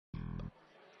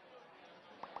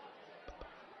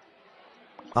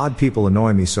Odd people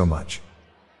annoy me so much.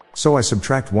 So I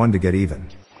subtract 1 to get even.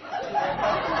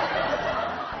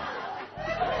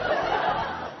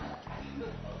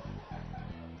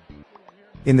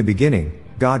 In the beginning,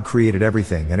 God created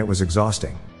everything and it was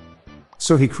exhausting.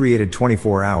 So he created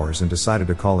 24 hours and decided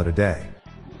to call it a day.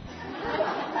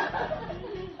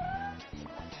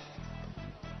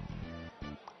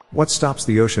 What stops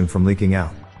the ocean from leaking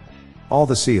out? All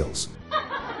the seals.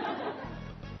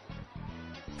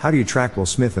 How do you track Will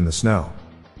Smith in the snow?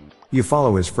 You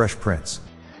follow his fresh prints.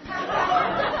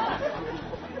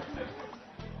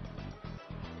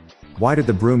 Why did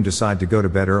the broom decide to go to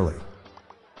bed early?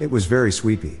 It was very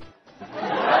sweepy.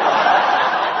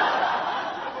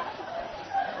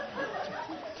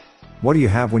 What do you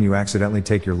have when you accidentally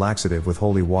take your laxative with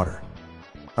holy water?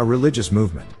 A religious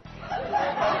movement.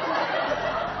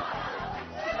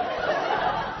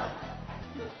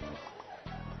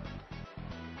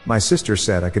 My sister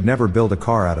said I could never build a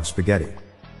car out of spaghetti.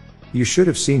 You should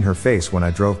have seen her face when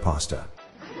I drove pasta.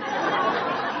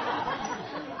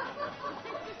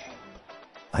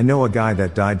 I know a guy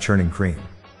that died churning cream.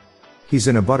 He's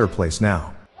in a butter place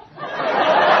now.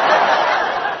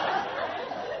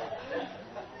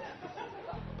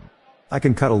 I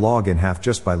can cut a log in half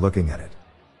just by looking at it.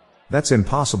 That's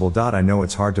impossible. I know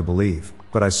it's hard to believe,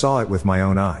 but I saw it with my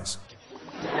own eyes.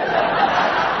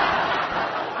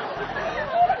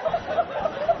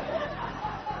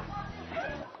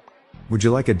 Would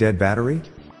you like a dead battery?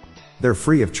 They're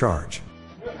free of charge.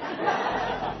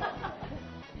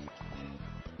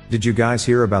 Did you guys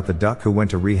hear about the duck who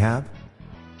went to rehab?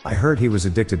 I heard he was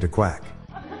addicted to quack.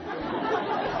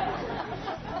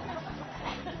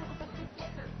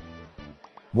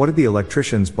 What did the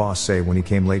electrician's boss say when he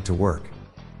came late to work?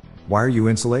 Why are you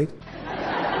insulate?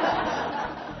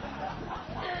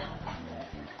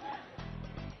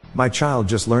 My child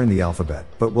just learned the alphabet,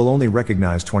 but will only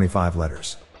recognize 25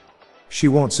 letters. She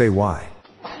won't say why.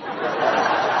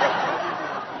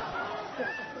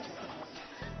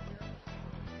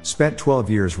 Spent 12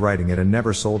 years writing it and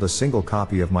never sold a single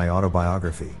copy of my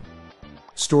autobiography.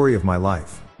 Story of my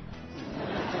life.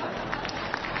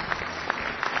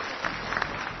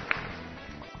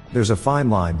 There's a fine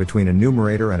line between a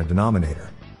numerator and a denominator.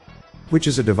 Which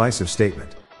is a divisive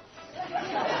statement.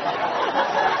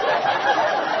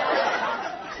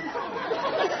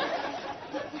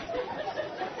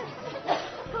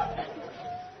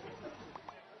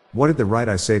 What did the right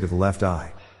eye say to the left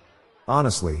eye?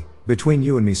 Honestly, between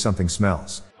you and me something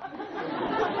smells.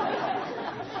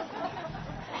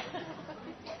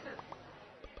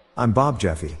 I'm Bob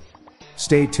Jeffy.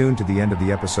 Stay tuned to the end of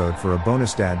the episode for a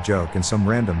bonus dad joke and some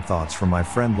random thoughts from my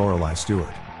friend Lorelei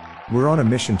Stewart. We're on a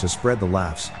mission to spread the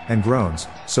laughs and groans,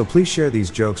 so please share these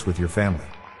jokes with your family.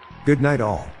 Good night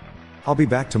all. I'll be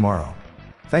back tomorrow.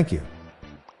 Thank you.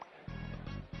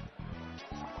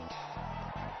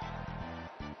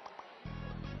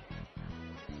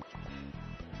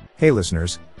 Hey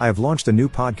listeners, I have launched a new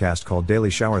podcast called Daily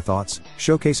Shower Thoughts,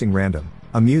 showcasing random,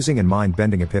 amusing and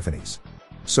mind-bending epiphanies.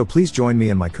 So please join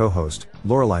me and my co-host,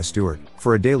 Lorelei Stewart,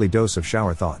 for a daily dose of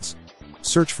shower thoughts.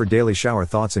 Search for Daily Shower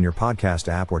Thoughts in your podcast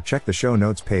app or check the show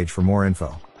notes page for more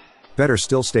info. Better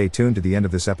still, stay tuned to the end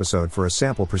of this episode for a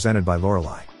sample presented by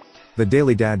Lorelei. The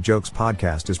Daily Dad Jokes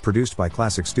podcast is produced by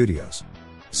Classic Studios.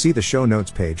 See the show notes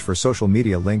page for social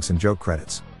media links and joke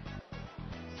credits.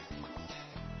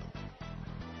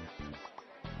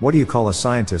 What do you call a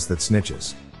scientist that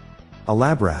snitches? A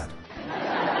lab rat.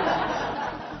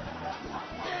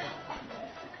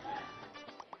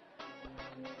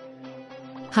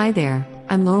 Hi there,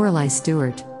 I'm Lorelei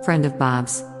Stewart, friend of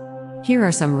Bob's. Here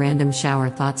are some random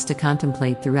shower thoughts to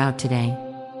contemplate throughout today.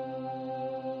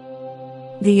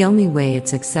 The only way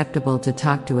it's acceptable to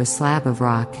talk to a slab of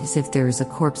rock is if there is a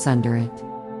corpse under it.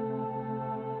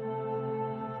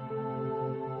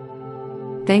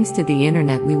 Thanks to the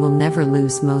internet, we will never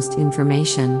lose most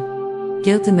information.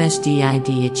 Gilgamesh did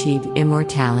achieve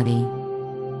immortality.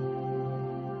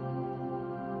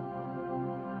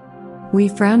 We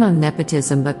frown on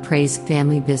nepotism but praise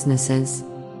family businesses.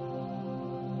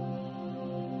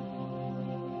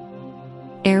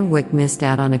 Airwick missed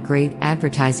out on a great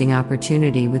advertising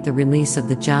opportunity with the release of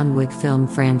the John Wick film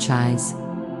franchise.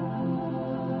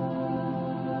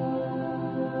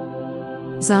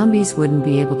 Zombies wouldn't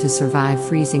be able to survive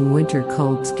freezing winter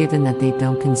colds given that they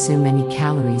don't consume any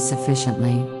calories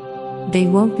sufficiently. They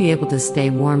won't be able to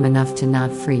stay warm enough to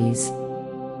not freeze.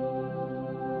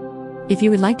 If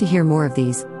you would like to hear more of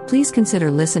these, please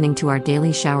consider listening to our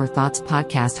Daily Shower Thoughts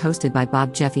podcast hosted by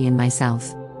Bob Jeffy and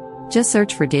myself. Just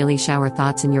search for Daily Shower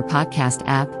Thoughts in your podcast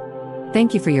app.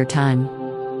 Thank you for your time.